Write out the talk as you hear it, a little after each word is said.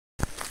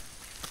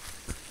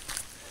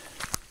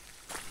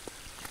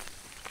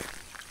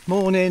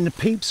Morning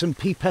peeps and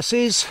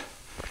peepesses.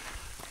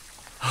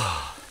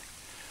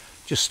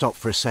 Just stop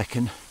for a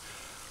second.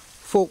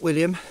 Fort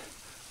William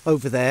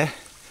over there,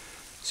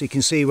 so you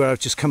can see where I've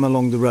just come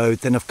along the road,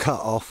 then I've cut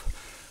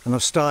off and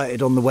I've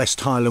started on the West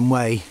Highland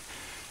Way.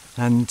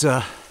 And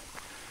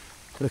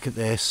look at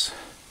this,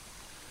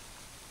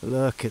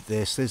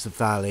 there's the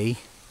valley.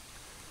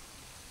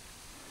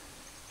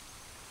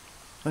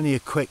 Only a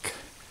quick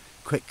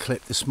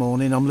clip this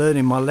morning. I'm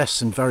learning my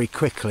lesson very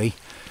quickly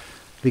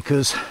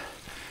because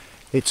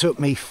it took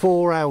me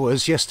 4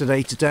 hours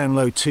yesterday to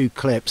download 2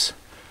 clips,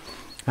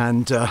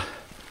 and I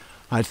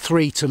had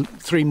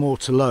three more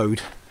to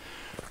load.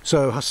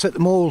 So I set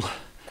them all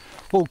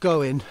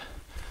going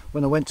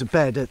when I went to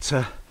bed at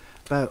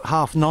about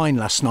 9:30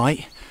 last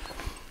night,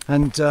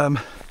 and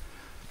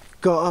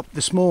got up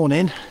this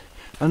morning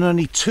and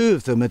only 2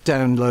 of them are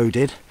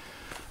downloaded,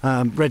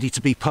 ready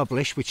to be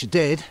published, which I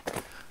did.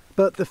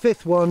 But the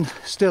 5th one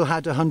still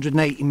had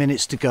 180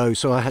 minutes to go,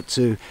 so I had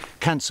to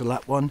cancel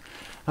that one.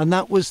 And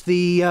that was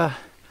the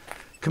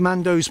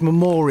Commandos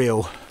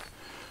Memorial,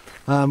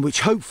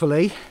 which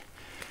hopefully,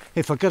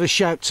 if I get a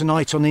shout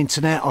tonight on the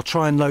internet, I'll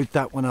try and load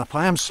that one up.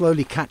 I am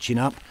slowly catching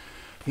up.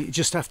 You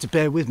just have to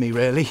bear with me,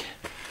 really.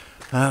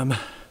 But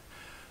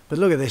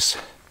look at this.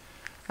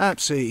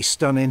 Absolutely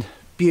stunning,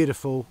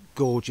 beautiful,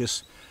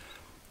 gorgeous.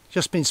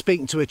 Just been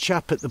speaking to a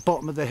chap at the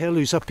bottom of the hill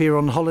who's up here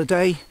on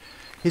holiday.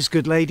 His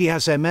good lady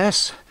has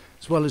MS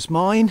as well as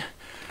mine,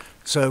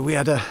 so we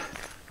had a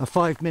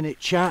 5-minute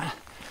chat.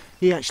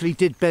 He actually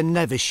did Ben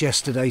Nevis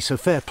yesterday, so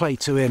fair play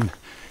to him.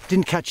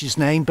 Didn't catch his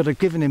name, but I've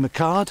given him a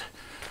card,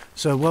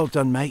 so well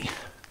done, mate,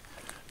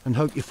 and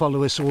hope you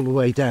follow us all the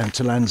way down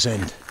to Land's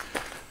End.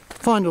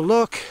 Final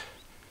look.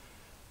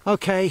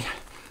 Okay,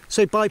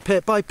 say bye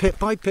Pip, bye Pip,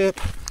 bye Pip.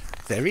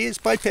 There he is,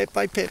 bye Pip,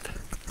 bye Pip.